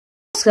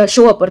Pass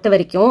ஷோவை பொறுத்த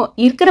வரைக்கும்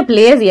இருக்கிற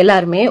பிளேயர்ஸ்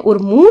எல்லாருமே ஒரு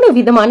 3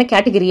 விதமான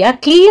கேட்டகரியா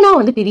கிளீனா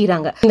வந்து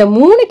பிரிறாங்க. இந்த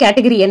 3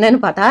 கேட்டகரி என்னன்னு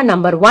பார்த்தா,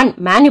 number 1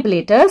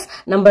 manipulators,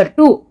 number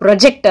 2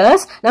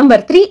 projectors,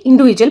 number 3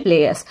 individual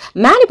players.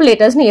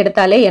 மேனிபுலேட்டர்ஸ்னு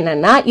எடுத்தாலே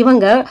என்னன்னா,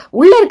 இவங்க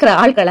உள்ள இருக்கிற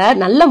ஆட்களை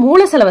நல்ல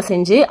மூல செலவை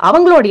செஞ்சு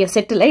அவங்களுடைய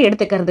செட்டில்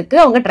எடுத்துக்கிறதுக்கு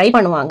அவங்க ட்ரை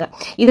பண்ணுவாங்க.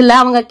 இதுல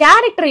அவங்க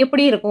கேரக்டர்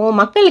எப்படி இருக்கும்,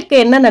 மக்களுக்கு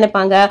என்ன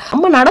நினைப்பாங்க,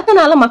 நம்ம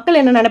நடத்தினால மக்கள்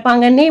என்ன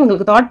நினைப்பாங்கன்னே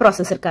இவங்களுக்கு தாட்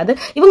ப்ராசஸ் இருக்காது.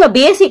 இவங்க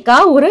பேசிக்கா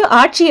ஒரு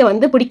ஆட்சியை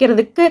வந்து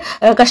பிடிக்கிறதுக்கு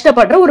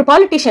கஷ்டப்படுற ஒரு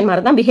பாலிட்டிஷியன்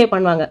மாதிரி தான் பிஹேவ்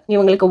பண்ணுவாங்க.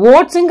 இவங்களுக்கு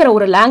ஓட்ஸ்ங்கிற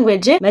ஒரு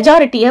லாங்குவேஜ்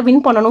மெஜாரிட்டியை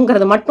வின்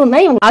பண்ணணுங்கிறது மட்டும்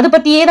தான் இவங்க அதை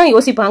பத்தியே தான்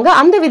யோசிப்பாங்க.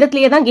 அந்த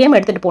விதத்திலேயே தான் கேம்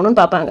எடுத்துட்டு போகணும்னு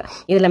பார்ப்பாங்க.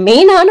 இதுல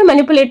மெயினான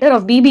மேனிபுலேட்டர்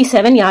ஆஃப்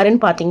BB7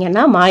 யாருன்னு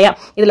பாத்தீங்கன்னா மாயா.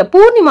 இதுல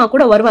பூர்ணிமா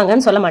கூட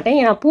வருவாங்கன்னு சொல்ல மாட்டேன்.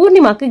 ஏன்னா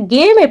பூர்ணிமாக்கு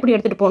கேம் எப்படி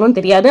எடுத்துட்டு போகணும்னு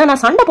தெரியாது. ஆனா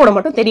சண்டை போட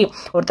மட்டும் தெரியும்.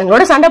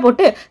 ஒருத்தங்களோட சண்டை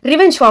போட்டு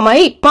ரிவெஞ்ச் ஃபார்ம்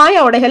ஆகி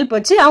மாயாவோட ஹெல்ப்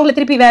வச்சு அவங்களை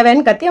திருப்பி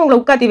வேவேன்னு கத்தி அவங்களை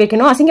உட்காத்தி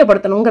வைக்கணும்,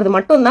 அசிங்கப்படுத்தணுங்கிறது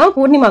மட்டும் தான்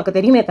பூர்ணிமாக்கு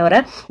தெரியுமே தவிர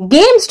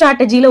கேம்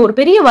ஸ்ட்ராட்டஜில ஒரு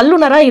பெரிய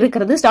வல்லுநரா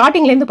இருக்கிறது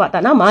ஸ்டார்டிங்ல இருந்து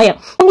பார்த்தானா மாயா.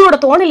 உங்களோட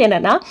தோணல்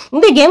என்னன்னா,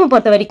 இந்த கேம்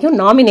பொறுத்த வரைக்கும்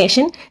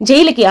நாமினேஷன்,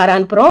 ஜெயிலுக்கு யார்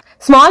அனுப்புறோம்,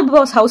 ஸ்மால்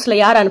பாஸ் ஹவுஸ்ல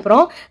யார்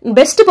அனுப்புறோம்,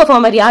 பெஸ்ட்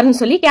பெர்ஃபார்மர் யாருன்னு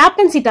சொல்லி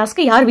கேப்டன்சி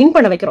டாஸ்க் யார் வின்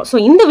பண்ண வைக்கிறோம். சோ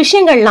இந்த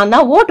விஷயங்கள்லாம்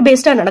தான் ஓட்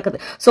பேஸ்டா நடக்குது.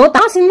 சோ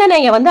தான்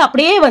சிந்தனையை வந்து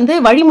அப்படியே வந்து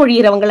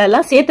வழிமொழிகிறவங்க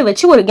எல்லாம் சேர்த்து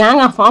வச்சு ஒரு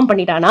கேங்கா ஃபார்ம்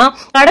பண்ணிட்டானா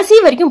கடைசி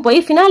வரைக்கும் போய்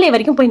ஃபினாலே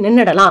வரைக்கும் போய்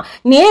நின்னுடலாம்,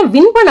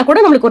 வின் பண்ண கூட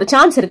நம்மளுக்கு ஒரு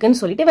சான்ஸ் இருக்குன்னு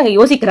சொல்லிட்டு இவங்க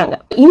யோசிக்கிறாங்க.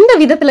 இந்த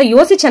விதத்துல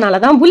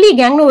யோசிச்சனாலதான் புள்ளி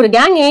கேங்னு ஒரு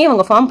கேங்கே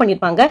இவங்க ஃபார்ம்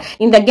பண்ணிருப்பாங்க.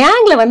 இந்த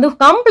கேங்ல வந்து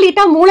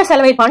கம்ப்ளீட்டா மூல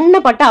செலவை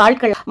பண்ணப்பட்ட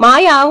ஆட்கள்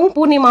மாயாவும்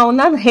பூர்ணிமாவும்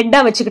தான் ஹெட்டா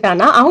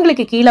வச்சுக்கிட்டானா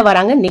அவங்களுக்கு கீழே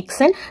வராங்க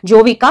நிக்சன்,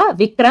 ஜோவிகா,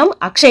 விக்ரம்,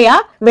 அக்ஷயா,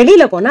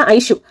 வெளியில போன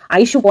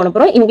ஐஷு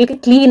போனப்புறம் இவங்களுக்கு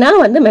கிளீனா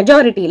வந்து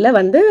மெஜாரிட்டியில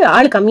வந்து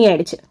ஆள்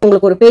கம்மியாயிடுச்சு.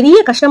 உங்களுக்கு ஒரு பெரிய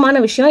கஷ்டமான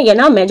விஷயம்,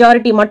 ஏன்னா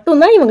மெஜாரிட்டி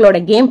மட்டும் தான் இவங்களோட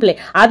கேம் பிளே.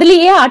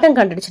 அதுலயே ஆட்டம்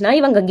கண்டுடுச்சுன்னா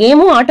இவங்க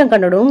கேமும் ஆட்டம்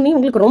கண்டுடும்.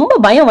 இவங்களுக்கு ரொம்ப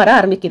பயம் வர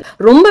ஆரம்பிக்குது.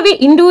 ரொம்பவே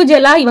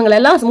இண்டிவிஜுவலா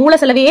இவங்களெல்லாம் மூல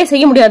செலவையே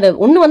செய்ய முடியாது.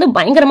 ஒண்ணு வந்து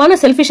பயங்கரமான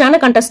செல்ஃபிஷான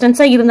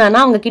கண்டஸ்டன்ஸா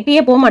இருந்தானா அவங்க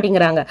கிட்டயே போக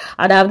மாட்டேங்கிறாங்க.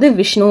 அதாவது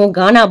விஷ்ணு,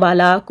 கானா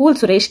பாலா, கூல்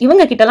சுரேஷ்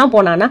இவங்க கிட்ட எல்லாம்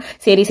போனானா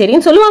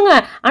சரின்னு சொல்லுவாங்க.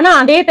 ஆனா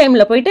அதே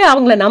டைம்ல போயிட்டு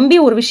அவங்கள நம்பி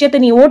ஒரு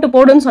விஷயத்த நீ ஓட்டு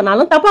போடுன்னு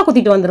சொன்னாலும் தப்பா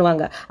குத்திட்டு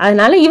வந்துருவாங்க.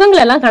 அதனால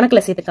இவங்களெல்லாம்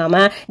கணக்குல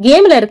சேர்த்துக்காம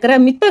கேம்ல இருக்கிற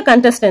மித்த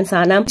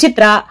கண்டஸ்டன்ஸான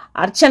Vichitra,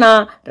 Archana,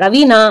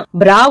 Raveena,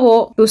 Bravo,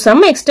 to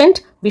some extent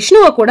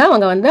விஷ்ணுவை கூட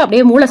அவங்க வந்து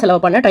அப்படியே மூல செலவு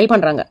பண்ண ட்ரை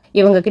பண்றாங்க.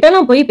 இவங்க கிட்ட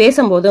எல்லாம் போய்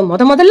பேசும்போது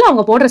முதல்ல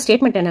அவங்க போடுற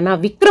ஸ்டேட்மெண்ட் என்னன்னா,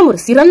 விக்ரம் ஒரு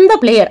சிறந்த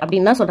பிளேயர்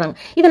அப்படின்னு தான் சொல்றாங்க.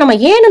 இதை நம்ம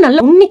ஏன்னு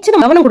நல்லா உன்னிச்சு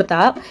கவனம்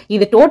கொடுத்தா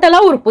இது டோட்டலா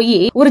ஒரு பொய்.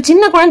 ஒரு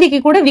சின்ன குழந்தைக்கு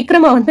கூட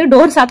விக்ரம வந்து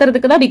டோர்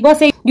சாத்துறதுக்கு தான் பிக்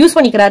பாஸ் யூஸ்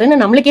பண்ணிக்கிறாருன்னு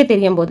நம்மளுக்கே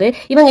தெரியும் போது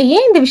இவங்க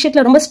ஏன் இந்த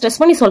விஷயத்துல ரொம்ப ஸ்ட்ரெஸ்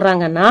பண்ணி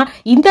சொல்றாங்கன்னா,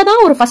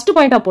 இததான் ஒரு ஃபர்ஸ்ட்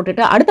பாயிண்டா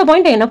போட்டுட்டு அடுத்த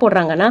பாயிண்ட் என்ன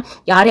போடுறாங்கன்னா,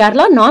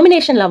 யாரெல்லாம்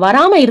நாமினேஷன்ல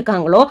வராம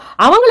இருக்காங்களோ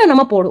அவங்கள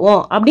நம்ம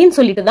போடுவோம் அப்படின்னு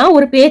சொல்லிட்டு தான்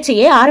ஒரு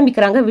பேச்சையே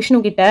ஆரம்பிக்கிறாங்க.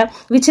 விஷ்ணு கிட்ட,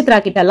 விசித்ரா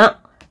கிட்ட எல்லாம்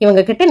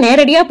இவங்க கிட்ட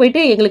நேரடியா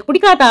போயிட்டு எங்களுக்கு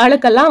பிடிக்காத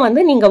ஆளுக்கெல்லாம்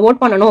வந்து நீங்க ஓட்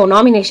பண்ணணும்,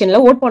 நாமினேஷன்ல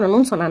ஓட்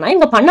பண்ணணும்னு சொன்னா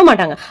இவங்க பண்ண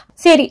மாட்டாங்க.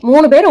 சரி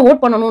 3 பேரை ஓட்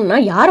பண்ணணும்னா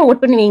யாரை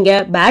ஓட் பண்ணுவீங்க,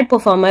 பேட்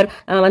பெர்ஃபார்மர்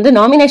வந்து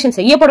நாமினேஷன்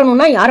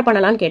செய்யப்படணும்னா யார்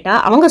பண்ணலாம்னு கேட்டா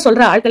அவங்க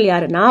சொல்ற ஆட்கள்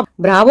யாருன்னா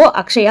பிராவோ,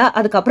 அக்ஷயா,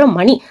 அதுக்கப்புறம்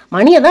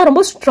மணியை தான்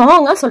ரொம்ப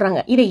ஸ்ட்ராங்கா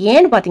சொல்றாங்க. இது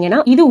ஏன்னு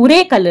பாத்தீங்கன்னா இது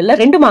ஒரே கல்லுல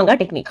 2 மாங்கா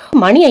டெக்னிக்.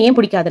 மணியை ஏன்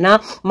பிடிக்காதுன்னா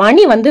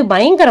மணி வந்து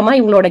பயங்கரமா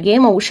இவங்களோட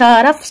கேம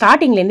உஷாரா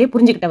ஸ்டார்டிங்ல இருந்தே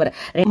புரிஞ்சுக்கிட்டவர்.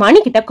 மணி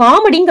கிட்ட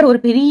காமெடிங்கிற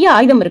ஒரு பெரிய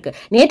ஆயுதம் இருக்கு.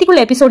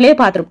 நேத்திக்குள்ள எபிசோட்லயே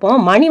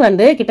பாத்திருப்போம். மணி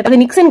வந்து கிட்ட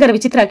நிக்சன்கிற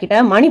விசித்ரா கிட்ட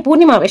மணி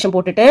பூர்ணிமா வேஷம்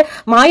போட்டுட்டு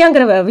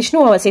மாயாங்கிற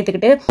விஷ்ணுவை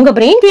சேர்த்துக்கிட்டு உங்க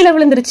பிரெயின் கீழே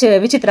விழுந்துருச்சு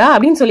விசித்ரா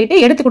அப்படின்னு சொல்லிட்டு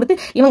எடுத்து கொடுத்து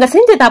இவங்க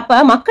செஞ்ச தப்ப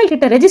மக்கள்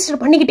கிட்ட ரெஜிஸ்டர்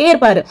பண்ணிக்கிட்டே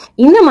இருப்பாரு.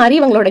 இந்த மாதிரி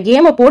இவங்களோட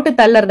கேம போட்டு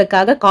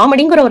தள்ளறதுக்காக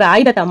காமெடிங்கிற ஒரு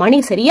ஆயுதத்தை மணி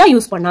சரியா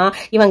யூஸ் பண்ணா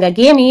இவங்க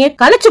கேமையே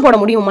கலைச்சு போட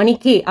முடியும்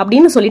மணிக்கு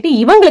அப்படின்னு சொல்லிட்டு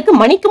இவங்களுக்கு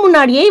மணிக்கு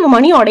முன்னாடியே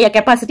மணியோடைய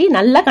கெப்பாசிட்டி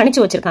நல்லா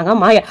கணிச்சு வச்சிருக்காங்க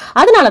மாயா.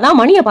 அதனாலதான்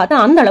மணியை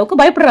பார்த்து அந்த அளவுக்கு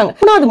பயப்படுறாங்க.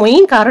 அது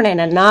மெயின் காரணம்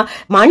என்னன்னா,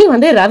 மணி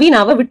வந்து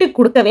ரவீனாவை விட்டு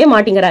கொடுக்கவே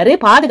மாட்டேங்கிறாரு,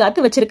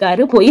 பாதுகாத்து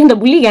வச்சிருக்காரு போய் இந்த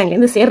புள்ளி கேங்ல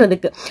இருந்து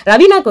சேர்றதுக்கு.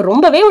 ரவீனாக்கு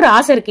ரொம்பவே ஒரு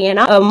ஆசை இருக்கு.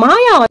 ஏன்னா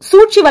மாயா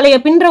சூழ்ச்சி வலைய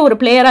பின்ற ஒரு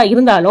பிளேயரா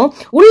இருந்தாலும்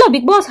உள்ள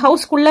பிக் பாஸ்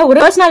ஹவுஸ்க்குள்ள ஒரு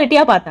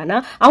பர்சனாலிட்டியா பார்த்தானா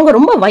அவங்க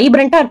ரொம்ப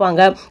வைப்ரண்டா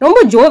இருப்பாங்க, ரொம்ப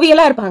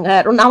ஜோவியலா இருப்பாங்க.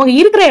 அவங்க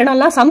இருக்கிற இடம்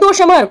எல்லாம்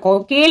சந்தோஷமா இருக்கும்,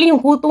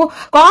 கேலியும் கூத்தும்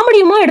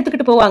காமெடியுமா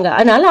எடுத்துக்கிட்டு போவாங்க.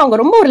 அதனால அவங்க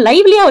ரொம்ப ஒரு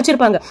லைவ்லியா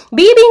வச்சிருப்பாங்க.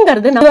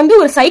 பிபிங்கிறது வந்து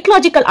ஒரு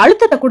சைக்கலாஜிக்கல்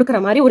அழுத்தத்தை கொடுக்கிற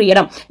மாதிரி ஒரு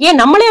இடம். ஏன்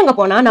நம்மளே அங்க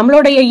போனா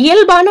நம்மளுடைய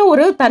இயல்பான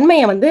ஒரு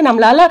தன்மையை வந்து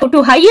நம்மளால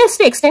டு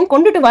ஹையஸ்ட் எக்ஸ்டென்ட்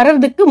கொண்டுட்டு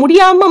வர்றதுக்கு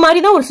முடியாம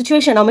மாதிரி தான் ஒரு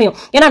சிச்சுவேஷன் அமையும்.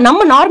 ஏன்னா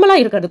நம்ம நார்மலா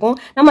இருக்கிறதுக்கும்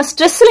நம்ம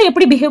ஸ்ட்ரெஸ்ல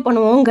எப்படி பிஹேவ்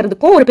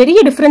பண்ணுவோங்கிறதுக்கும் ஒரு பெரிய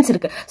டிஃபரன்ஸ்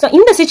இருக்கு. சோ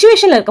இந்த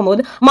சிச்சுவேஷன்ல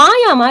இருக்கும்போது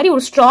மாயா மாதிரி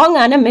ஒரு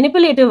ஸ்ட்ராங்கான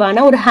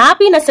மெனிபுலேட்டிவான ஒரு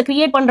ஹாப்பினஸ்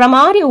கிரியேட் பண்ற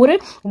மாதிரி ஒரு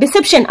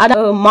டிசெப்ஷன்,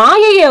 அதாவது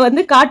மாயையை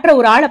வந்து காட்டுற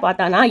ஒரு ஆளை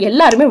பார்த்தானா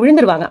எல்லாருமே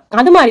விழுந்துருவாங்க.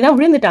 அது மாதிரிதான்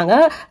விழுந்துட்டாங்க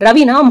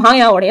ரவீனா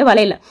மாயாவுடைய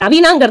வலையில.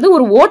 ரவீனாங்கிறது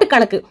ஒரு ஓட்டு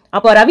கணக்கு.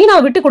 அப்போ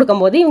ரவீனாவை விட்டு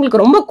கொடுக்கும் போது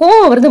இவங்களுக்கு ரொம்ப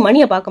கோவம் வருது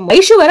மணியை பார்க்கும்.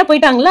 ஐஷு வர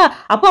போயிட்டாங்களா,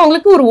 அப்ப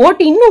அவங்களுக்கு ஒரு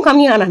ஓட்டு இன்னும்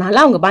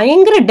கம்மியானனால அவங்க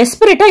பயங்கர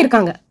டெஸ்பரேட்டா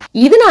இருக்காங்க.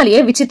 இதனாலேயே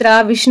விசித்ரா,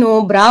 விஷ்ணு,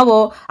 பிராவோ,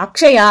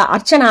 அக்ஷயா,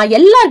 அர்ச்சனா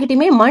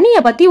எல்லார்கிட்டயுமே மணி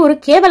மணியை பத்தி ஒரு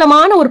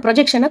கேவலமான ஒரு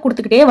ப்ரொஜெக்ஷனை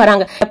கொடுத்துக்கிட்டே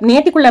வராங்க.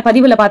 நேத்திக்குள்ள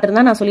பதிவுல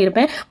பாத்திருந்தா நான்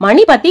சொல்லியிருப்பேன்,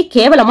 மணி பத்தி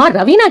கேவலமா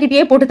ரவீனா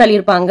கிட்டே போட்டு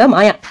தள்ளியிருப்பாங்க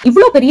மாயா.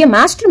 இவ்வளவு பெரிய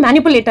மாஸ்டர்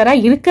மேனிபுலேட்டரா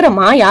இருக்கிற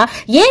மாயா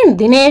ஏன்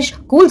தினேஷ்,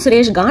 கூல்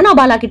சுரேஷ், கானா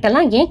பாலா கிட்ட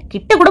எல்லாம் ஏன்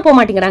கிட்ட கூட போக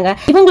மாட்டேங்கிறாங்க?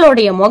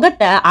 இவங்களுடைய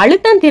முகத்தை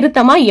அழுத்தம்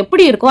திருத்தமா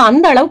எப்படி இருக்கோ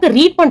அந்த அளவுக்கு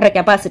ரீட் பண்ற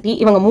கெபாசிட்டி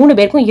இவங்க 3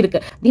 பேருக்கும்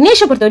இருக்கு.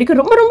 தினேஷை பொறுத்த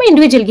வரைக்கும் ரொம்ப ரொம்ப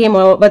இண்டிவிஜுவல் கேம்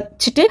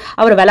வச்சுட்டு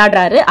அவர்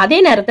விளையாடுறாரு. அதே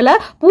நேரத்துல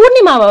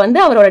பூர்ணிமாவை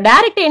வந்து அவரோட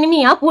டைரக்ட்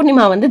எனிமியா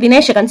பூர்ணிமா வந்து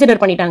தினேஷை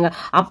கன்சிடர் பண்ணிட்டாங்க.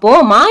 அப்போ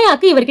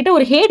மாயாக்கு இவர்கிட்ட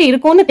ஒரு ஹேட்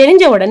இருக்கும்னு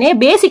தெரிஞ்ச உடனே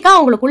பேசிக்கா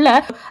அவங்களுக்குள்ள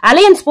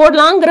அலையன்ஸ்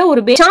போடலாங்கிற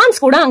ஒரு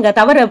சான்ஸ் கூட அங்க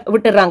தவற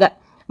விட்டுறாங்க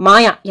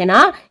மாயா. ஏன்னா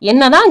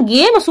என்னதான்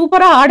கேம்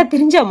சூப்பரா ஆட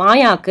தெரிஞ்ச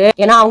மாயாக்கு,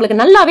 ஏன்னா அவங்களுக்கு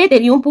நல்லாவே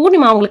தெரியும்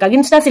பூர்ணிமா அவங்களுக்கு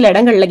அகேன்ஸ்டா சில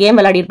இடங்கள்ல கேம்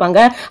விளையாடி இருப்பாங்க,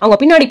 அவங்க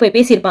பின்னாடி போய்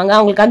பேசியிருப்பாங்க,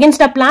 அவங்களுக்கு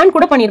அகேன்ஸ்டா பிளான்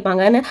கூட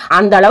பண்ணிருப்பாங்கன்னு.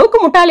 அந்த அளவுக்கு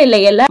முட்டாள்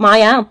இல்ல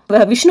மாயா.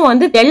 விஷ்ணு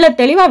வந்து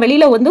தெளிவா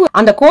வெளியில வந்து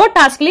அந்த கோட்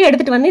டாஸ்க்லயே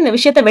எடுத்துட்டு வந்து இந்த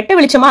விஷயத்தை வெட்ட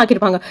வெளிச்சமா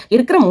ஆக்கிருப்பாங்க.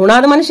 இருக்கிற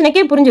 3வது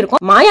மனுஷனுக்கே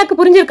புரிஞ்சிருக்கும், மாயாக்கு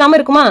புரிஞ்சிருக்காம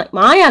இருக்குமா?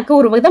 மாயாக்கு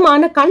ஒரு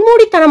விதமான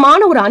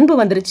கண்மூடித்தனமான ஒரு அன்பு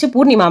வந்துருச்சு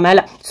பூர்ணிமா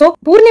மேல. சோ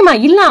பூர்ணிமா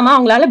இல்லாம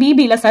அவங்களால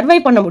பிபில சர்வை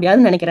பண்ண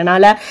முடியாதுன்னு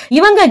நினைக்கிறனால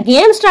இவங்க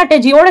கேம்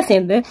ஸ்ட்ராட்டஜியோட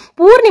சேர்ந்து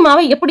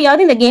பூர்ணிமாவை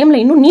எப்படியாவது இந்த கேம்ல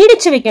இன்னும்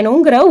நீடிச்சு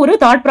வைக்கணுங்கிற ஒரு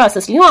தாட்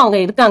ப்ராசஸ்லயும் அவங்க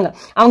இருக்காங்க.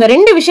 அவங்க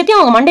 2 விஷயத்தையும்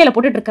அவங்க மண்டையில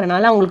போட்டுட்டு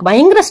இருக்கறனால அவங்களுக்கு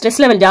பயங்கர ஸ்ட்ரெஸ்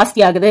லெவல் ஜாஸ்தி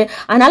ஆகுது.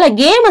 அதனால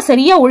கேம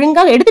சரியா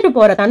ஒழுங்கா எடுத்துட்டு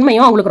போற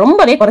தன்மையும் அவங்களுக்கு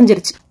ரொம்பவே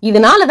குறைஞ்சிருச்சு.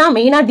 இதனாலதான்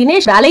மெயினா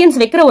தினேஷ் அலையன்ஸ்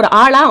வைக்கிற ஒரு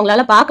ஆளா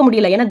அவங்களால பார்க்க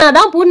முடியல.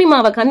 ஏன்னா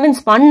பூர்ணிமாவை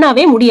கன்வின்ஸ்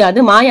பண்ணவே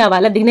முடியாது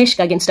மாயாவால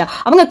தினேஷ்க்கு அகேன்ஸ்டா.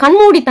 அவங்க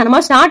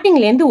கண்மூடித்தனமா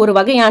ஸ்டார்டிங்ல இருந்து ஒரு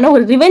வகையான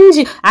ஒரு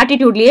ரிவெஞ்ச்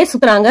ஆட்டிடியூட்லயே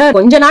சுத்துறாங்க.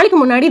 கொஞ்ச நாளைக்கு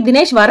முன்னாடி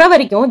தினேஷ் வர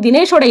வரைக்கும்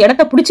தினேஷோட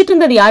இடத்தை பிடிச்சிட்டு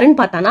இருந்தது யாருன்னு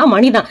பார்த்தானா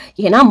மணிதான்.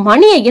 ஏன்னா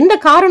மணியை எந்த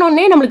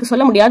காரணம்னே நம்மளுக்கு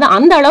சொல்ல முடியாது,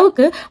 அந்த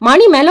அளவுக்கு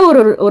மணி மேல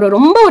ஒரு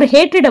ரொம்ப ஒரு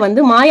ஹேட்ரிட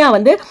வந்து மாயா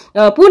வந்து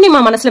பூர்ணிமா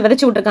மனசுல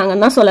விதைச்சு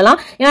விட்டுருக்காங்கன்னு தான் சொல்லலாம்.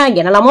 ஏன்னா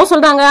என்னெல்லாமோ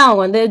சொல்றாங்க,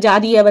 அவங்க வந்து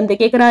ஜாதியை வந்து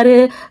கேட்கிறாரு,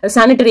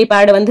 சானிட்டரி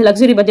பேட் வந்து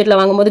லக்ஸுரி பட்ஜெட்ல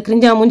வாங்கும்போது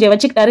கிரிஞ்சா மூஞ்சியை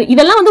வச்சுக்கிட்டாரு.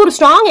 இதெல்லாம் வந்து ஒரு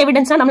ஸ்ட்ராங்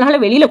எவிடன்ஸா நம்மளால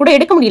வெளியில கூட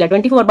எடுக்க முடியல.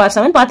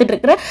 24/7 பார்த்துட்டு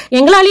இருக்கிற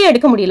எங்களாலேயே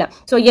எடுக்க முடியல.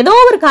 சோ ஏதோ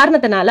ஒரு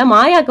காரணத்தினால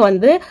மாயாக்கு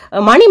வந்து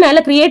மணி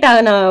மேல கிரியேட்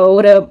ஆன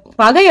ஒரு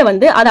பகையை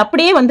வந்து அது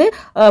அப்படியே வந்து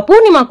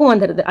பூர்ணிமாக்கும்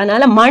வந்துருது.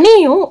 அதனால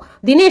மணியும்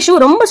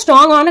தினேஷும் ரொம்ப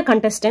ஸ்ட்ராங்கான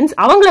கண்டஸ்டன்ஸ்.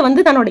 அவங்கள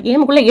வந்து தன்னோட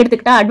கேமுக்குள்ள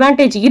எடுத்துக்கிட்டா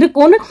அட்வான்டேஜ்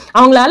இருக்கும்னு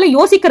அவங்களால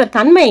யோசிக்கிற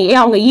தன்மையே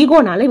அவங்க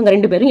ஈகோனால இவங்க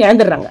 2 பேரும்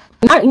இழந்துடுறாங்க.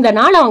 இந்த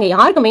நாள் அவங்க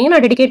யாருக்கு மெயினா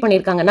டெடிகேட்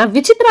பண்ணிருக்காங்கன்னா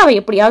விசித்ராவை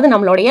எப்படியாவது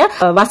நம்மளுடைய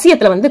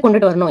வசியத்துல வந்து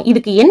கொண்டுட்டு வரணும்.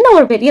 இதுக்கு என்ன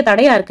ஒரு பெரிய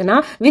தடையா இருக்குன்னா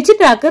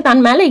விசித்ராக்கு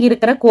தன் மேல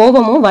இருக்கிற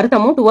கோபமும்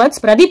வருத்தமும்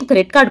டுவர்ட்ஸ் பிரதீப்க்கு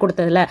ரெட் கார்டு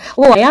கொடுத்ததுல.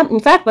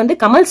 இன்ஃபேக்ட் வந்து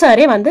கமல்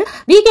சாரே வந்து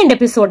வீக்கெண்ட்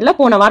எபிசோட்ல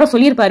போன வாரம்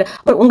சொல்லியிருப்பாரு,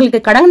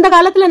 உங்களுக்கு கடந்த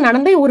காலத்துல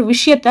நடந்த ஒரு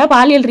விஷயத்த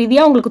பாலியல்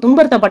ரீதியா உங்களுக்கு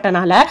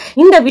துன்புறுத்தப்பட்டனால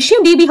இந்த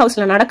விஷயம் பிபி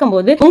ஹவுஸ்ல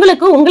நடக்கும்போது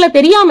உங்களுக்கு உங்களை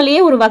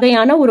தெரியாமலேயே ஒரு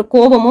வகையான ஒரு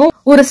கோபமும்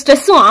ஒரு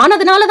ஸ்ட்ரெஸ்ஸும்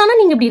ஆனதுனால தானே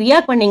நீங்க இப்படி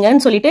ரியாக்ட்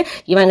பண்ணீங்கன்னு சொல்லிட்டு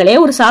இவங்களே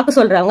ஒரு சாக்கு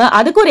சொல்றாங்க.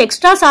 அதுக்கு ஒரு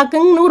எக்ஸ்ட்ரா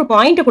சாக்குன்னு ஒரு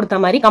பாயிண்ட் கொடுத்த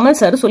மாதிரி கமல்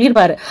சார்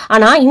சொல்லியிருப்பாரு.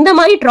 ஆனா இந்த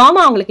மாதிரி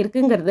ட்ராமா அவங்களுக்கு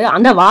இருக்குங்கிறது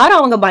அந்த வாரம்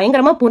அவங்க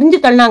பயங்கரமா புரிஞ்சு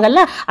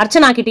தள்ளினாங்கல்ல.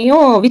 அர்ச்சனா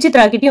கிட்டையும்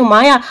விசித்ரா கிட்டையும்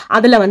மாயா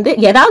அதுல வந்து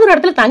ஏதாவது ஒரு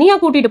இடத்துல தனியா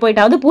கூட்டிட்டு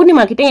போயிட்டாவது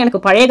பூர்ணிமா கிட்டே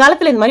எனக்கு பழைய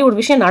காலத்துல இந்த மாதிரி ஒரு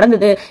விஷயம்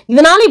நடந்தது,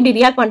 இதனால இப்படி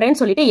ரியாக்ட்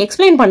பண்றேன்னு சொல்லிட்டு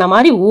எக்ஸ்பிளைன் பண்ண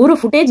மாதிரி ஒரு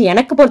ஃபுட்டேஜ்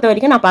எனக்கு பொறுத்த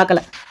வரைக்கும் நான்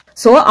பார்க்கல.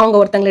 சோ அவங்க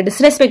ஒருத்தங்களை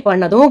டிஸ்ரெஸ்பெக்ட்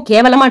பண்ணதும்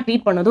கேவலமா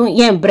ட்ரீட் பண்ணதும்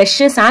ஏன் பிரஷ்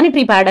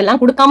சானிட்டரி பேட் எல்லாம்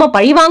கொடுக்காம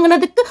பழி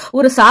வாங்கினதுக்கு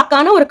ஒரு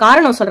சாக்கான ஒரு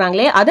காரணம்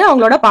சொல்றாங்களே, அது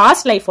அவங்களோட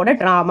பாஸ்ட் லைஃபோட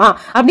டிராமா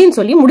அப்படின்னு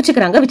சொல்லி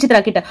முடிச்சுக்கிறாங்க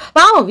விசித்ரா கிட்ட.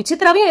 பாவம்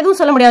விசித்ராவையும் எதுவும்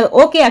சொல்ல முடியாது,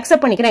 ஓகே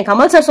அக்செப்ட் பண்ணிக்கிறேன்,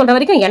 கமல் சார் சொல்ற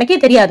வரைக்கும் எனக்கே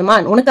தெரியாதுமா,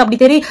 உனக்கு அப்படி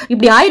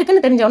இப்படி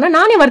ஆயிருக்குன்னு தெரிஞ்சவன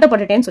நானே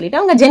வருத்தப்பட்டுட்டேன்னு சொல்லிட்டு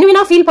அவங்க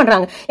ஜெனுவினா ஃபீல்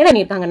பண்றாங்க. என்ன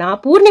பண்ணிருக்காங்கன்னா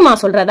பூர்ணிமா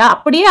சொல்றதா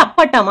அப்படியே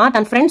அப்பட்டமா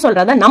தன் ஃப்ரெண்ட்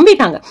சொல்றதா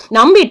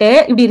நம்பிட்டு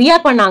இப்படி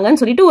ரியாக்ட்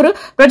பண்ணாங்கன்னு சொல்லிட்டு ஒரு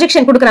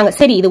ப்ரொஜெக்ஷன் கொடுக்குறாங்க.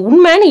 சரி இது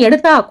உண்மைன்னு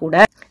எடுத்தா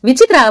கூட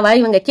விசித்ராவை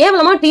இவங்க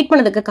கேவலமா ட்ரீட்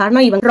பண்ணதுக்கு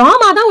காரணம் இவங்க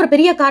டிராமா தான் ஒரு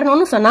பெரிய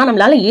காரணம்னு சொன்னா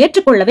நம்மளால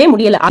ஏற்றுக்கொள்ளவே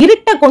முடியல.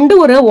 இருட்ட கொண்டு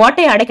ஒரு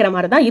ஓட்டையை அடைக்கிற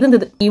மாதிரி தான்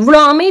இருந்தது.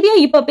 இவ்வளவு அமைதியா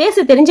இப்ப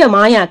பேச தெரிஞ்ச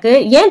மாயாக்கு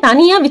ஏன்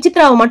தனியா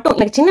விசித்ராவை மட்டும்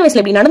எனக்கு சின்ன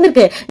வயசுல இப்படி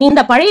நடந்திருக்கு, இந்த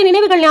பழைய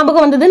நினைவுகள்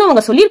ஞாபகம் வந்ததுன்னு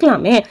அவங்க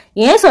சொல்லிருக்கலாமே,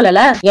 ஏன்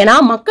சொல்லல? ஏன்னா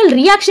மக்கள்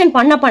ரியாக்ஷன்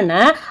பண்ண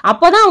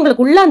அப்பதான்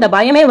அவங்களுக்கு உள்ள அந்த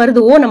பயமே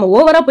வருது, ஓ நம்ம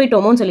ஓவரா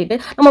போயிட்டோமோன்னு சொல்லிட்டு.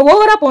 நம்ம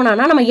ஓவரா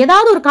போனானா நம்ம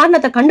ஏதாவது ஒரு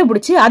காரணத்தை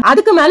கண்டுபிடிச்சு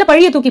அதுக்கு மேல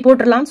பழைய தூக்கி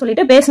போட்டுடலாம்னு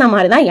சொல்லிட்டு பேசின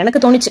மாதிரிதான்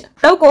எனக்கு தோணுச்சு.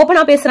 அளவுக்கு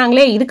ஓப்பனா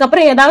பேசுறாங்களே,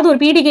 இதுக்கப்புறம் ஏதாவது ஒரு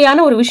பீடிகையான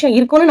ஒரு விஷயம்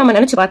இருக்கும்னு நம்ம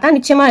நினைச்சு பார்த்தா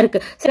நிச்சயமா இருக்கு.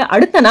 சரி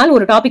அடுத்த நாள்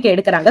ஒரு டாபிக்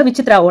எடுக்கிறாங்க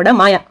விசித்ராவோட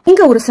மாயா.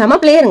 இங்க ஒரு செம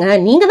பிளேயருங்க,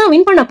 நீங்க தான்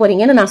வின் பண்ண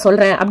போறீங்கன்னு நான்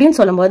சொல்றேன் அப்படின்னு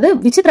சொல்லும்போது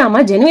விசித்ராமா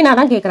ஜெனுவினா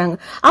தான் கேக்குறாங்க,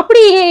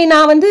 அப்படி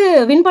நான் வந்து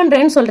வின்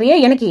பண்றேன்னு சொல்றியே,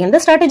 எனக்கு எந்த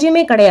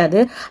ஸ்ட்ராட்டஜியுமே கிடையாது,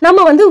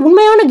 நம்ம வந்து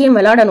உண்மையான கேம்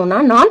விளையாடணும்னா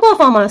நான்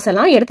பர்ஃபார்மன்ஸ்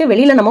எல்லாம் எடுத்து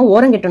வெளியில நம்ம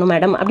ஓரங்கிட்டணும்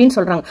மேடம் அப்படின்னு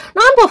சொல்றாங்க.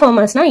 நான்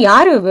பர்ஃபார்மன்ஸ்னா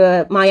யாரு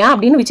மாயா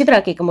அப்படின்னு விசித்ரா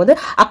கேட்கும்போது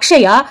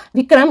அக்ஷயா,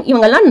 விக்ரம்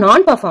இவங்க எல்லாம்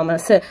நான்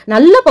பர்ஃபார்மன்ஸ்,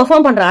 நல்ல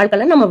பெர்ஃபார்ம் பண்ற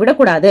ஆட்களை நம்ம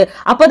விடக்கூடாது,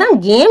 அப்பதான்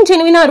கேம்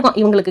ஜெனுவினா இருக்கும்.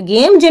 இவங்களுக்கு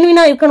கேம்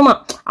ஜெனுவினா இருக்கணுமா,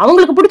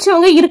 அவங்களுக்கு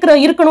பிடிச்சவங்க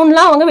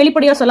இருக்கணும்லாம் அவங்க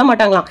வெளிப்படையா சொல்ல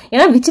மாட்டாங்களாம்.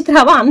 ஏன்னா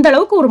விசித்ராவா அந்த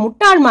அளவுக்கு ஒரு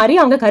முட்டாள் மாதிரி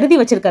அவங்க கருதி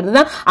வச்சிருக்கிறது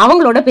தான்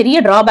அவங்களோட பெரிய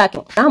டிராபேக்.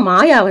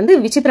 மாயா வந்து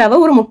விசித்ராவை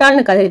ஒரு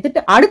முட்டாள்னு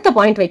கருதிட்டு அடுத்த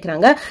பாயிண்ட்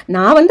வைக்கிறாங்க,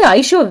 நான் வந்து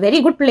ஐஷோ வெரி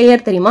குட்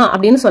பிளேயர் தெரியுமா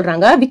அப்படின்னு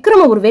சொல்றாங்க,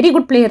 விக்ரம ஒரு வெரி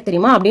குட் பிளேயர்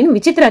தெரியுமா அப்படின்னு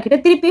விசித்ரா கிட்ட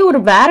திருப்பி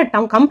ஒரு வேற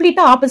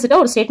கம்ப்ளீட்டா ஆப்போசிட்டா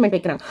ஒரு ஸ்டேட்மெண்ட்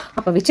வைக்கிறாங்க.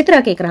 அப்ப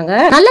விசித்ரா கேக்குறாங்க,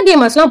 நல்ல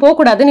கேமர்ஸ் எல்லாம் போக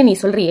கூடாதுன்னு நீ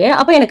சொல்றியே,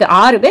 அப்ப எனக்கு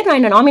 6 பேர் நான்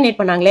என்ன நாமினேட்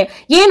பண்ணாங்களே,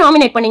 ஏன்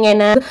நாமினேட் பண்ணீங்க,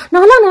 என்ன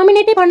நானும்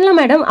நாமினேட்டே பண்ணல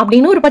மேடம்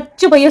அப்படின்னு ஒரு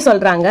பச்சை பைய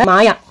சொல்றாங்க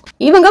மாயா.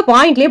 இவங்க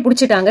பாயிண்ட்லயே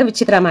புடிச்சிட்டாங்க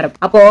விசித்ரா மேடம்.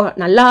 அப்போ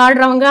நல்லா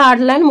ஆடுறவங்க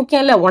ஆடலன்னு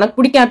முக்கியம் இல்ல, உனக்கு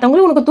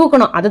பிடிக்காதவங்களும் உனக்கு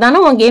தூக்கணும்,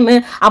 அதுதானே உன் கேம்.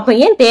 அப்ப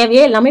ஏன்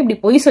தேவையே எல்லாமே இப்படி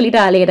போய் சொல்லிட்டு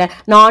அலையிற,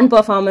 நான்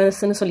பெர்ஃபார்மன்ஸ்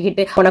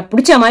சொல்லிட்டு உனக்கு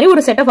பிடிச்ச மாதிரி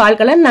ஒரு செட் ஆஃப்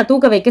ஆட்களை நான்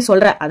தூக்க வைக்க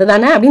சொல்றேன்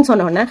அதுதானே அப்படின்னு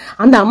சொன்னோன்னே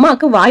அந்த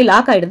அம்மாக்கு வாய்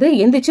லாக் ஆயிடுது.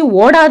 எந்திரிச்சு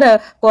ஓடாத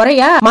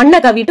குறைய மண்ணை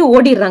கவிட்டு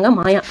ஓடிடுறாங்க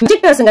மாயா.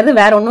 ப்ரொஜெக்டர்ஸ்ங்கிறது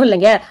வேற ஒன்னும்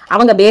இல்லைங்க,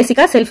 அவங்க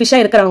பேசிக்கா செல்ஃபிஷா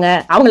இருக்கிறவங்க,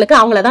 அவங்களுக்கு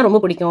அவங்களதான்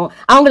ரொம்ப பிடிக்கும்,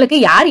 அவங்களுக்கு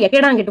யார்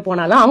எக்கேடாங்கிட்டு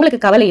போனாலும் அவங்களுக்கு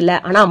கவலை இல்ல.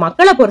 ஆனா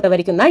மக்களை பொறுத்த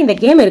வரைக்கும் தான் இந்த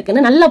கேம்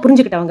இருக்குன்னு நல்லா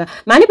புரிஞ்சுக்கிட்டவங்க.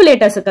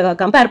 மேனிபுலேட்டர்ஸ்க்கு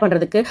கம்பேர்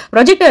பண்றதுக்கு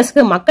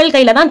ப்ரொஜெக்டர்ஸ்க்கு மக்கள்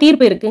கையில தான்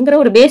தீர்ப்பு இருக்குங்கிற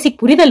ஒரு பேசிக்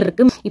புரிதல்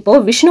இருக்கு. இப்போ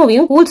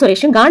விஷ்ணுவையும் கூல்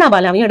சுரேஷும் கானா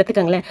பாலாவையும்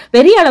எடுத்துக்கங்களேன்.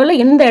 பெரிய அளவுல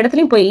எந்த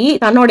இடத்துலயும் போய்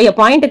தன்னுடைய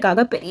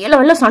பாயிண்ட்டுக்காக பெரிய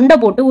அளவுல சண்டை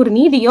போட்டு ஒரு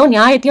நீதியோ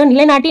நியாயத்தையோ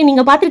நிலைநாட்டி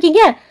நீங்க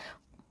பாத்திருக்கீங்க?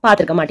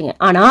 பாத்திருக்க மாட்டீங்க.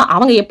 ஆனா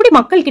அவங்க எப்படி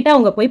மக்கள் கிட்ட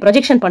அவங்க போய்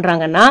ப்ரொஜெக்ஷன்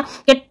பண்றாங்கன்னா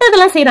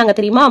கெட்டதெல்லாம் செய்யறாங்க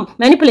தெரியுமா,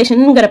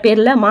 மேனிபுலேஷன்ங்கிற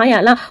பேர்ல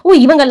மாயாலாம்.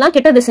 இவங்க எல்லாம்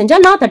கெட்டது செஞ்சா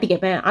நான் தட்டி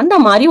கேட்பேன், அந்த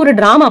மாதிரி ஒரு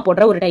டிராமா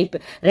போடுற ஒரு டைப்.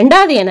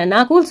 ரெண்டாவது என்னன்னா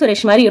கூல்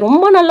சுரேஷ் மாதிரி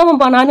ரொம்ப நல்லவன்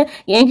பானான்னு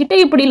என்கிட்ட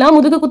இப்படி எல்லாம்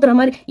முதுகு குத்துற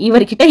மாதிரி,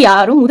 இவர்கிட்ட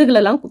யாரும்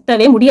முதுகுல எல்லாம்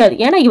குத்தவே முடியாது.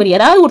 ஏன்னா இவர்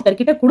ஏதாவது ஒருத்தர்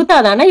கிட்ட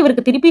கொடுத்தாதானே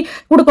இவருக்கு திருப்பி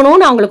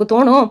கொடுக்கணும்னு அவங்களுக்கு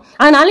தோணும்.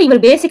 அதனால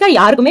இவர் பேசிக்கா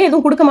யாருக்குமே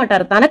எதுவும் கொடுக்க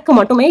மாட்டாரு, தனக்கு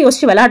மட்டுமே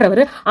யோசிச்சு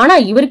விளையாடுறவர். ஆனா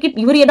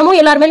இவர் என்னமோ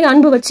எல்லார் மேலேயும்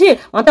அன்பு வச்சு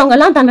மத்தவங்க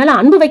எல்லாம் தன் மேல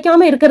அன்பு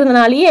வைக்காம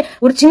இருக்கிறதுனாலே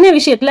ஒரு சின்ன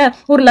விஷயத்துல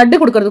ஒரு லட்டு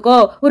கொடுக்கறதுக்கோ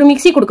ஒரு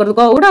மிக்சி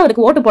கொடுக்கறதுக்கோ கூட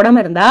அவருக்கு ஓட்டு போடாம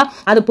இருந்தா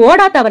அது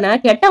போடாதவனை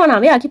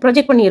கெட்டவனாவே ஆக்கி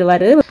ப்ரொஜெக்ட்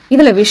பண்ணிடுவாரு.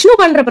 இதுல விஷ்ணு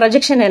பண்ற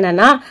ப்ரொஜெக்ஷன்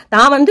என்னன்னா,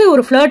 தான் வந்து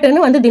ஒரு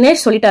ஃபிளர்ட்னு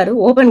தினேஷ் சொல்லிட்டாரு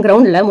ஓபன்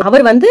கிரவுண்ட்ல.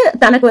 அவர்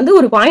தனக்கு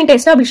ஒரு பாயிண்ட்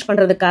எஸ்டாப்ளிஷ்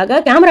பண்றதுக்காக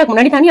கேமராக்கு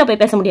முன்னாடி தனியா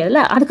போய் பேச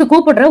முடியாதுல்ல, அதுக்கு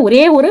கூப்பிடுற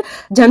ஒரே ஒரு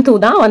ஜந்து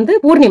தான்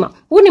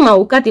பூர்ணிமா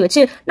உட்காத்தி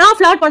வச்சு நான்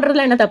ஃபிளர்ட்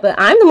பண்றதுல என்ன தப்பு,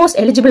 ஐ அம் தி மோஸ்ட்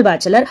எலிஜிபிள்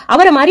பேச்சுலர்,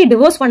 அவரை மாதிரி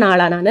டிவோர்ஸ் பண்ண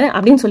ஆளா நானு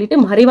அப்படின்னு சொல்லிட்டு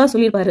மறைவா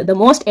சொல்லிருப்பாரு. தி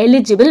மோஸ்ட்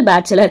எலிஜிபிள்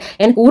பேச்சுலர்,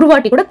 எனக்கு ஒரு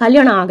வாட்டி கூட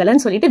கல்யாணம்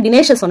ஆகலன்னு சொல்லிட்டு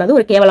தினேஷ் சொன்னது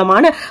ஒரு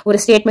கேவலமான ஒரு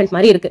ஸ்டேட்மெண்ட்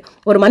மாதிரி இருக்கு.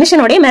 ஒரு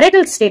மனுஷனுடைய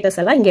மெரிட்டல் ஸ்டேட்டஸ்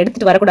எல்லாம் இங்க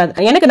எடுத்துட்டு வரக்கூடாது.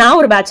 எனக்கு நான்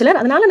ஒரு பேச்சுலர்,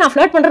 அதனால நான்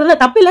ஃபிளர்ட் பண்றதுல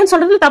தப்பு இல்லைன்னு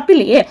சொல்றதுல தப்பு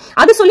இல்லையே,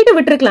 அது சொல்லிட்டு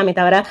விட்டுருக்கலாமே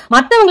தவிர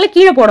மத்தவங்களை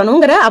கீழே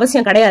போடணுங்கிற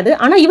அவசியம் கிடையாது.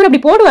 ஆனா இவர்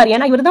அப்படி போடுவார்,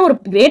 ஏன்னா இவர் தான் ஒரு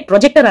கிரேட்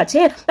ப்ரொஜெக்டர்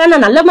ஆச்சு,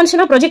 நான் நல்ல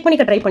மனுஷனா ப்ரொஜெக்ட்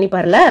பண்ணிக்க ட்ரை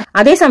பண்ணிப்பாருல.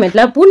 அதே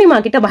சமயத்துல பூர்ணிமா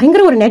கிட்ட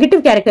பயங்கர ஒரு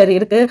நெகட்டிவ் கேரக்டர்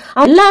இருக்கு,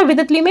 எல்லா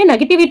விதத்திலயுமே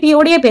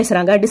நெகட்டிவிட்டியோடய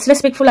பேசுறாங்க,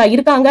 டிஸ்ரெஸ்பெக்ட்ஃபுல்லா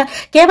இருக்காங்க,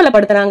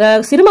 கேவலப்படுத்துறாங்க,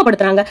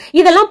 சிறுமப்படுத்துறாங்க.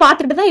 இதெல்லாம்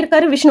பார்த்துட்டு தான்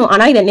இருக்காரு விஷ்ணு.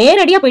 ஆனா இதை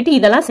நேரடியா போயிட்டு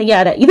இதெல்லாம்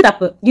செய்யாத, இது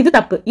தப்பு இது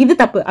தப்பு இது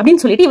தப்பு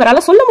அப்படின்னு சொல்லிட்டு இவரால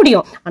சொல்ல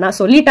முடியும். ஆனா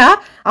சொல்லிட்டா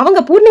அவங்க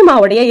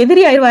பூர்ணிமாவுடைய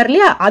எதிரி ஆயிடுவார்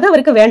இல்லையா, அது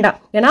அவருக்கு வேண்டாம்.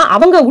 ஏன்னா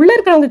அவங்க உள்ள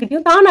இருக்கிறவங்க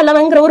கிட்டயும் தான்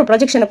நல்லவங்கிற ஒரு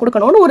ப்ரொஜெக்ஷனை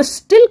கொடுக்கணும்னு ஒரு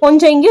ஸ்டில்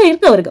கொஞ்சம் இங்கேயும்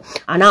இருக்கு அவருக்கு.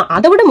 ஆனா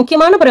அதை விட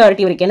முக்கியமான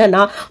ப்ரையாரிட்டி இவருக்கு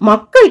என்னன்னா,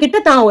 மக்கள் கிட்ட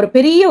தான் ஒரு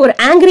பெரிய ஒரு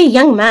ஆங்கிரி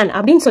யங் மேன்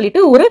அப்படின்னு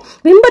சொல்லிட்டு ஒரு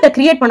பிம்பத்தை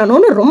கிரியேட்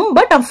பண்ணணும்னு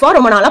ரொம்ப டஃபா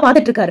ரொம்ப நாளா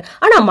பாத்துட்டு இருக்காரு.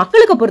 ஆனா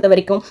மக்களுக்கு பொறுத்த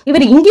வரைக்கும்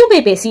இவர் இங்கேயும்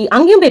போய் பேசி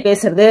அங்கேயும் போய்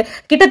பேசுறது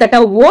கிட்டத்தட்ட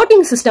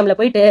ஓட்டிங் சிஸ்டம்ல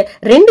போயிட்டு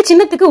 2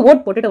 சின்னத்துக்கு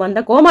ஓட் போட்டுட்டு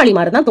வந்த கோமாளி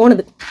மாதிரி தான்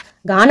தோணுது.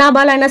 கானா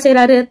பாலா என்ன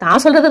செய்யறாரு,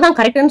 தான் சொல்றதுதான்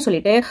கரெக்ட்னு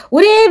சொல்லிட்டு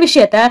ஒரே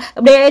விஷயத்த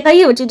அப்படியே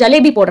கையை வச்சு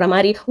ஜலேபி போடுற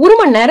மாதிரி 1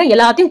 மணி நேரம்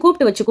எல்லாத்தையும்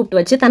கூப்பிட்டு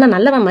வச்சு தன்னை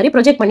நல்லவன் மாதிரி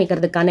ப்ரொஜெக்ட்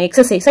பண்ணிக்கிறதுக்கான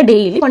எக்ஸசைஸை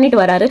டெய்லி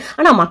பண்ணிட்டு வராரு.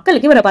 ஆனா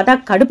மக்களுக்கு இவரை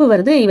பார்த்தா கடுப்பு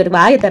வருது, இவர்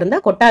வாயை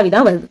திறந்தா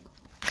கொட்டாவிதான் வருது.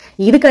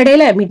 இதுக்கு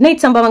இடையில மிட்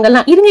நைட்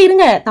சம்பவங்கள்லாம்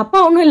இருங்க தப்பா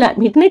ஒண்ணும் இல்ல.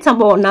 மிட் நைட்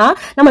சம்பவம்னா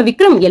நம்ம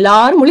விக்ரம்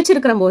எல்லாரும்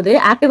முழிச்சிருக்கிற போது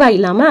ஆக்டிவா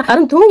இல்லாம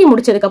யாரும் தூங்கி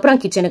முடிச்சதுக்கு அப்புறம்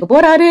கிச்சனுக்கு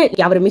போறாரு.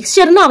 அவர்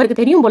மிக்சர்னு அவருக்கு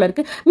தெரியும் போல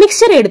இருக்கு,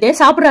 மிக்சர் எடுத்தே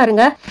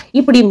சாப்பிடுறாருங்க.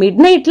 இப்படி மிட்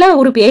நைட்ல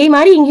ஒரு பேய்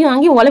மாதிரி இங்கேயும்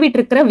அங்கேயும் உளவிட்டு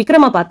இருக்கிற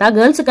விக்ரமா பார்த்தா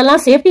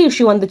கேர்ள்ஸுக்கெல்லாம் சேஃப்டி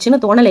இஷ்யூ வந்துச்சுன்னு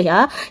தோணலையா?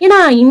 ஏன்னா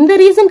இந்த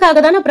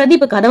ரீசனுக்காக தானே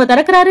பிரதீப் கதவை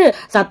திறக்கிறாரு,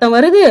 சத்தம்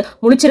வருது,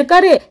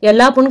 முழிச்சிருக்காரு,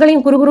 எல்லா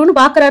பொண்களையும் குறுகுறுன்னு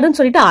பாக்குறாருன்னு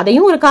சொல்லிட்டு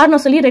அதையும் ஒரு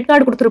காரணம் சொல்லி ரெட்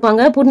கார்டு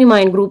கொடுத்திருப்பாங்க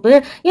பூர்ணிமாயின் குரூப்.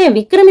 ஏன்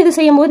விக்ரம் இது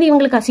செய்யும் போது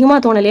இவங்களுக்கு அசிங்கமா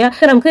தோணலையா?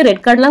 விக்ரம்க்கு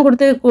ரெட் கார்டு எல்லாம்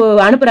கொடுத்து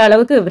அனுப்புற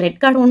அளவுக்கு ரெட்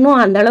கார்டு ஒன்னும்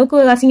அந்த அளவுக்கு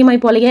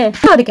அசிங்கமாய் போலயே.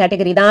 அது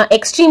கேட்டகரி தான்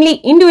எக்ஸ்ட்ரீம்லி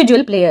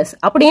இண்டிவிஜுவல் பிளேயர்ஸ்.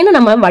 அப்படின்னு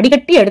நம்ம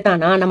வடிகட்டி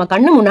எடுத்தானா நம்ம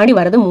கண்ணு முன்னாடி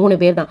வரது 3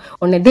 பேர் தான்.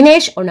 ஒன்னு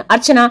தினேஷ், ஒன்னு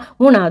அர்ச்சனா,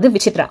 3வது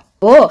விசித்ரா.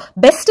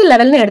 பெஸ்ட்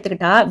லெவல்னு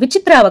எடுத்துக்கிட்டா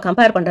விசித்ராவை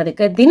கம்பேர்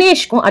பண்றதுக்கு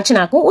தினேஷ்க்கும்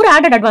அர்ச்சனாக்கும் ஒரு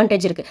ஆடட்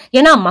அட்வான்டேஜ் இருக்கு.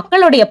 ஏன்னா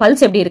மக்களுடைய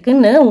பல்ஸ் எப்படி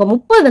இருக்குன்னு உங்க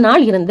 30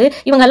 நாள் இருந்து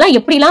இவங்க எல்லாம்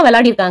எப்படி எல்லாம்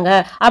விளையாடி இருக்காங்க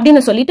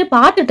அப்படின்னு சொல்லிட்டு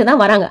பார்த்துட்டு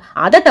தான் வராங்க.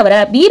 அதை தவிர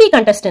பிபி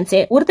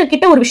கண்டஸ்டன்ஸே ஒருத்தர்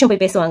கிட்ட ஒரு விஷயம்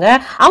போய் பேசுவாங்க,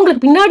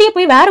 அவங்களுக்கு பின்னாடியே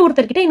போய் வேற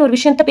ஒருத்தர் கிட்ட இன்னொரு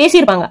விஷயத்த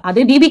பேசியிருப்பாங்க.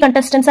 அது பிபி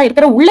கண்டஸ்டன்ஸா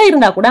இருக்கிற உள்ள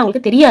இருந்தா கூட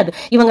அவங்களுக்கு தெரியாது.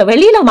 இவங்க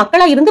வெளியில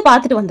மக்களா இருந்து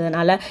பார்த்துட்டு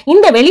வந்ததுனால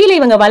இந்த வெளியில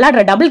இவங்க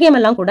விளையாடுற டபுள் கேம்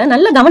எல்லாம் கூட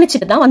நல்லா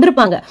கவனிச்சுட்டு தான்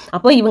வந்திருப்பாங்க.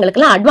 அப்போ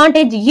இவங்களுக்கு எல்லாம்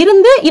அட்வான்டேஜ்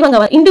இருந்து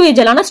இவங்க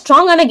இண்டிவிஜுவலான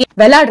ஸ்ட்ராங்கான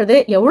விளையாடுறது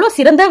எவ்வளவு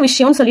சிறந்த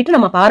விஷயம்னு சொல்லிட்டு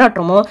நம்ம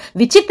பாராட்டுறோமோ,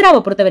 விசித்ராவை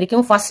பொறுத்த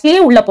வரைக்கும் ஃபர்ஸ்ட்லயே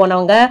உள்ள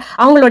போனவங்க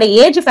அவங்களோட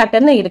ஏஜ்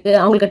ஃபேக்டர்னு இருக்கு,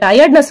 அவங்களுக்கு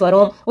டயர்ட்னஸ்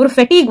வரும், ஒரு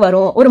ஃபெட்டிக்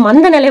வரும், ஒரு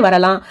மந்த நிலை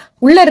வரலாம்.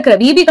 உள்ள இருக்கிற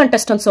பிபி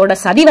கண்டஸ்டன்ஸோட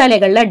சதி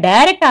வேலைகள்ல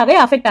டைரக்டாவே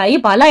அஃபெக்ட் ஆகி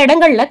பல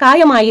இடங்கள்ல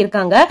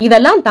காயமாயிருக்காங்க.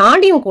 இதெல்லாம்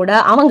தாண்டியும் கூட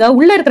அவங்க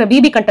உள்ள இருக்கிற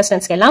பிபி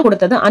கண்டஸ்டன்ஸ்க்கு எல்லாம்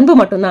கொடுத்தது அன்பு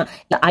மட்டும்தான்.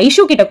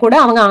 ஐஷு கிட்ட கூட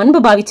அவங்க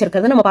அன்பு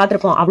பாவிச்சிருக்கிறது நம்ம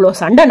பார்த்திருப்போம். அவ்வளவு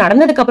சண்டை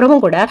நடந்ததுக்கு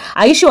அப்புறமும் கூட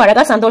ஐஷு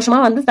அழகா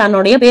சந்தோஷமா வந்து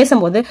தன்னுடைய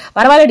பேசும்போது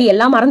பரவாயில்லடி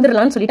எல்லாம்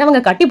மறந்துடலாம்னு சொல்லிட்டு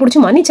அவங்க கட்டி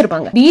பிடிச்சி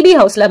மன்னிச்சிருப்பாங்க. பிபி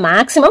ஹவுஸ்ல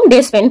மேக்ஸிமம் டே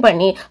ஸ்பெண்ட்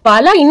பண்ணி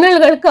பல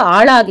இன்னல்களுக்கு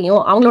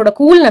ஆளாகியும் அவங்களோட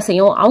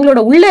கூல்னஸையும் அவங்களோட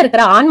உள்ள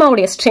இருக்கிற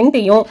ஆன்மாவுடைய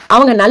ஸ்ட்ரென்த்தையும்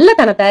அவங்க நல்ல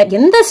தனத்தை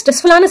எந்த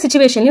ஸ்ட்ரெஸ்ஃபுல்லான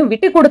சிச்சுவேஷன்லயும்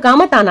விட்டு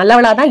கொடுக்காம தான்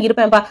நல்லவளா தான்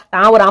இருப்பேன்பா,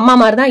 தான் ஒரு அம்மா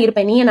மாதிரி தான்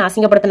இருப்பேன், நீ என்ன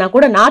அசிங்கப்படுத்தினா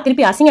கூட நான்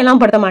திருப்பி அசிங்கம்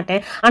எல்லாம் படுத்த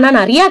மாட்டேன், ஆனா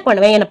நான் ரியாக்ட்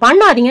பண்ணுவேன், என்ன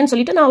பண்ணாதீங்கன்னு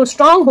சொல்லிட்டு நான் ஒரு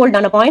ஸ்ட்ராங்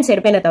ஹோல்டான பாயிண்ட்ஸ்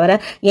எடுப்பேனே தவிர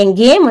என்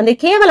கேம் வந்து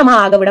கேவலமா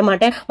ஆக விட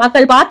மாட்டேன்.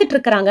 மக்கள் பாத்துட்டு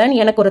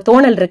இருக்காங்கன்னு எனக்கு ஒரு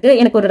தோணல் இருக்கு,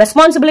 எனக்கு ஒரு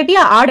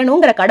ரெஸ்பான்சிபிலிட்டியா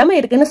ஆடணுங்கிற கடமை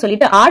இருக்குன்னு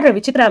சொல்லிட்டு ஆடுற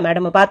விசித்ரா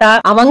மேடம் பார்த்தா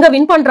அவங்க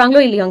வின்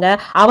பண்றாங்களோ இல்லையோங்க,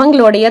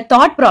 அவங்களுடைய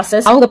தாட்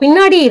ப்ராசஸ் அவங்க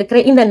பின்னாடி இருக்கிற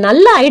இந்த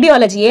நல்ல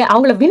ஐடியாலஜியே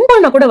அவங்கள வின்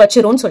பண்ண கூட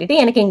வச்சிரும்னு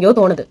சொல்லிட்டு எனக்கு எங்கேயோ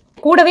தோணுது.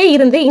 கூடவே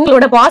இருந்து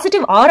எங்களோட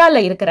பாசிட்டிவ் ஆரால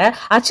இருக்கிற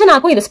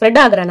அர்ச்சனாக்கும் இது ஸ்ப்ரெட்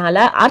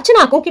ஆகுறனால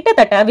அர்ச்சனாக்கும்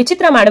கிட்டத்தட்ட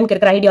விசித்ரா மேடம்க்கு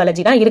இருக்கிற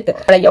ஐடியாலஜி தான் இருக்கு.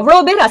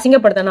 எவ்வளவு பேர்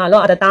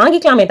அசிங்கப்படுத்தினாலும் அதை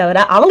தாங்கிக்கலாமே தவிர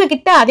அவங்க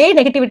கிட்ட அதே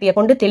நெகட்டிவிட்டியை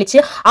கொண்டு தெளிச்சு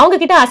அவங்க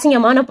கிட்ட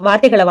அசிங்கமான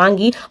வார்த்தைகளை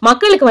வாங்கி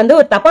மக்களுக்கு வந்து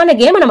ஒரு தப்பான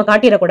கேமை நம்ம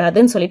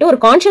காட்டிடக்கூடாதுன்னு சொல்லிட்டு ஒரு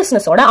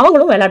கான்சியஸ்னஸோட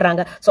அவங்களும்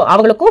விளையாடுறாங்க. சோ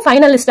அவங்களுக்கும்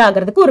ஃபைனலிஸ்ட்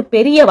ஆகிறதுக்கு ஒரு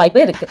பெரிய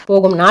வாய்ப்பு இருக்கு.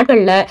 போகும்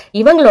நாட்கள்ல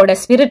இவங்களோட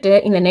ஸ்பிரிட்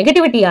இந்த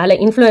நெகட்டிவிட்டியால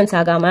இன்ஃபுளுன்ஸ்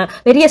ஆகாம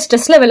பெரிய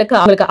ஸ்ட்ரெஸ் லெவலுக்கு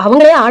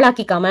அவங்களே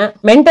ஆளாக்கிக்காம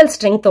மென்டல்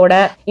ஸ்ட்ரென்த்தோட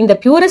இந்த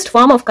பியூரஸ்ட்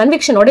ஃபார்ம் ஆஃப்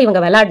கன்விக்ஷனோட இவங்க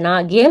விளையாடினா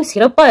கேம்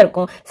சிறப்பா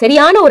இருக்கும்.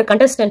 சரியான ஒரு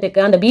கண்டஸ்டன்ட்டுக்கு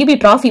அந்த பிபி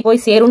டிராஃபி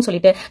போய் சேரும்னு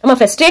சொல்லிட்டு நம்ம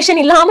ஃப்ரஸ்ட்ரேஷன்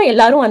இல்லாம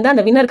எல்லாரும் வந்து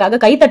அந்த வின்னருக்காக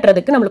கை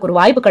தட்டுறதுக்கு நம்மளுக்கு ஒரு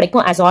வாய்ப்பு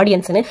கிடைக்கும் ஆஸ்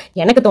ஆடியன்ஸ்னு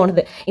எனக்கு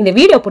தோணுது. இந்த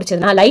வீடியோ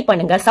பிடிச்சதுன்னா லைக்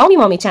பண்ணுங்க, சௌமி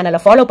மாமி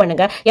சேனலை ஃபாலோ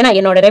பண்ணுங்க. ஏன்னா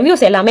என்னோட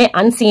ரிவ்யூஸ் எல்லாமே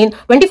அன்சீன்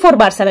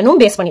 24/7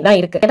 பேஸ் பண்ணி தான்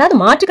இருக்கு. ஏதாவது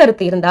மாற்று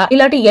கருத்து இருந்தா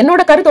இல்லாட்டி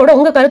என்னோட கருத்தோட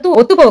உங்க கருத்து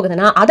ஒத்து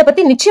போகுதுன்னா அதை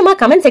பத்தி நிச்சயமா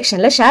கமெண்ட்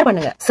செக்ஷன்ல ஷேர்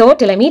பண்ணுங்க. So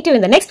till I meet you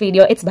in the next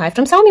video, it's bye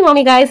from Soumi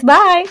Mommy guys.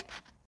 Bye.